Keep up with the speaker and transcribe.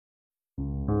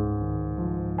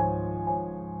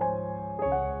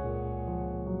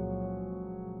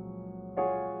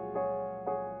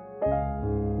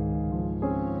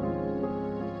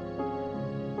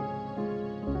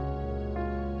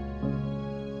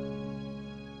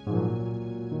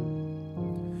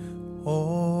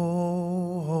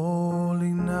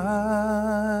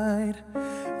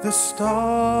The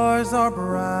stars are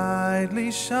brightly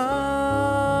shining.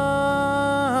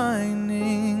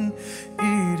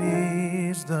 It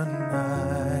is the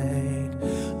night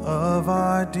of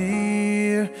our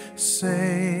dear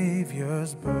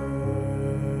Savior's birth.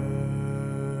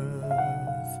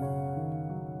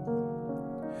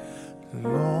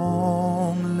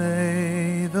 Long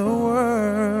lay the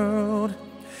world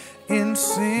in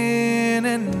sin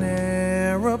and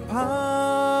error pining,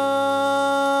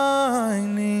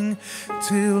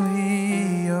 till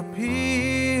he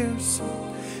appears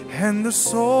and the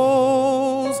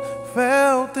souls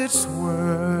felt its worth.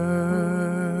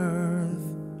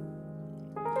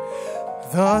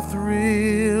 The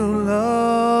thrill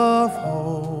of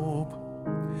hope,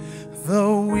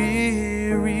 the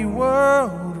weary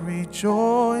world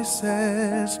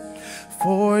rejoices,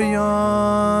 for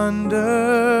yonder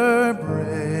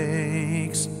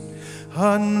breaks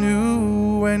a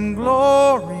new and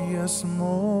glorious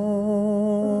morn.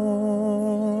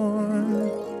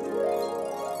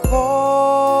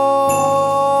 Fall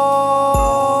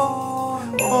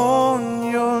on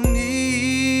your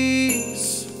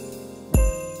knees,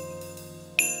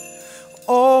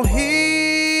 oh, hear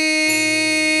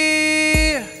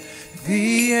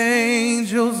the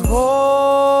angels' voices,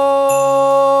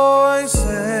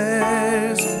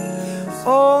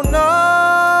 oh, night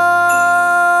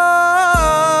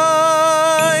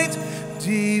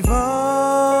divine,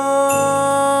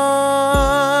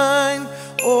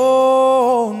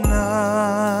 oh,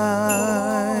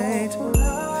 night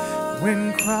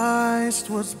when Christ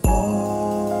was born,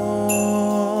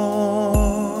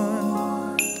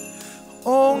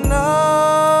 oh, night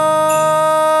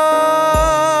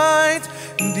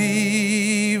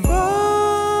divine,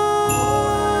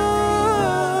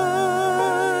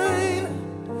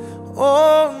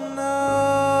 oh,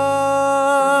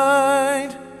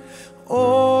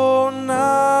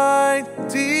 night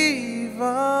divine.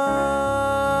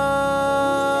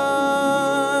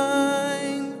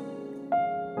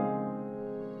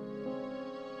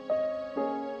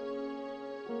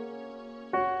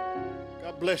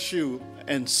 God bless you,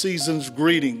 and season's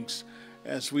greetings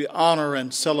as we honor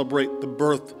and celebrate the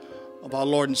birth of our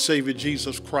Lord and Savior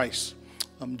Jesus Christ.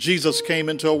 Jesus came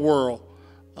into a world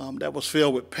that was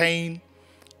filled with pain,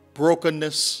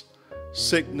 brokenness,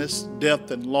 sickness,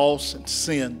 death, and loss, and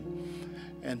sin.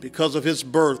 And because of his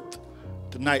birth,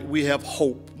 tonight we have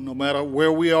hope. No matter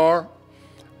where we are,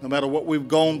 no matter what we've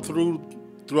gone through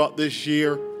throughout this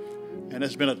year, and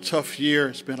it's been a tough year,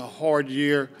 it's been a hard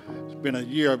year, it's been a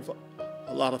year of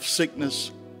a lot of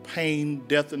sickness, pain,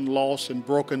 death, and loss, and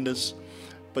brokenness.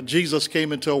 But Jesus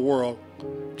came into a world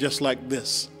just like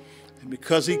this. And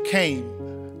because he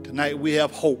came, tonight we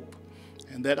have hope.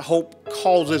 And that hope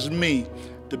causes me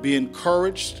to be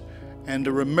encouraged and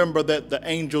to remember that the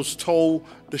angels told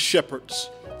the shepherds,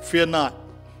 "Fear not,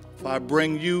 for I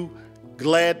bring you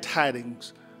glad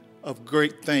tidings of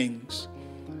great things."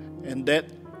 And that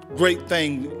great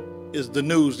thing is the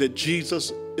news that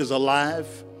Jesus is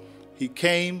alive. He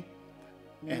came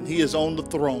and he is on the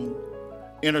throne,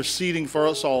 interceding for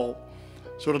us all.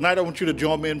 So tonight I want you to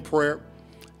join me in prayer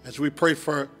as we pray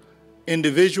for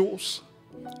individuals,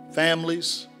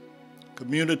 families,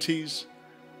 communities,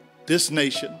 this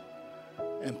nation,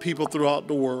 and people throughout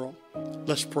the world.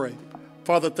 Let's pray.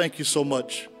 Father, thank you so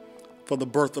much for the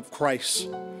birth of Christ.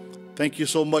 Thank you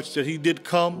so much that he did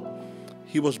come.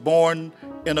 He was born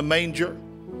in a manger.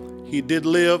 He did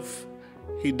live.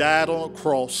 He died on a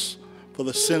cross for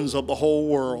the sins of the whole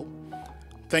world.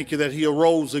 Thank you that he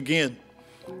arose again.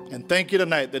 And thank you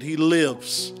tonight that he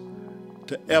lives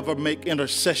to ever make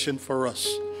intercession for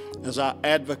us as our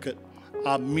advocate,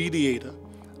 our mediator,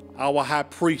 our high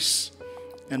priest,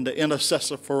 and the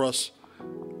intercessor for us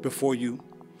before you.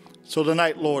 So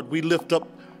tonight, Lord, we lift up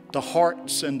the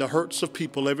hearts and the hurts of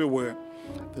people everywhere,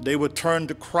 that they would turn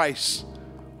to Christ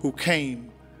who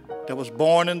came, that was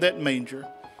born in that manger,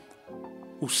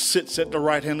 who sits at the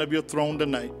right hand of your throne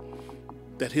tonight,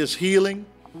 that his healing,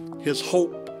 his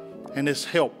hope, and his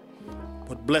help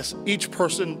would bless each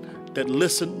person that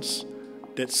listens,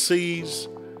 that sees,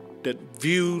 that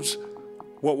views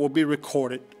what will be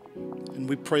recorded. And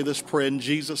we pray this prayer in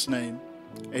Jesus' name.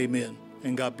 Amen.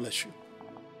 And God bless you.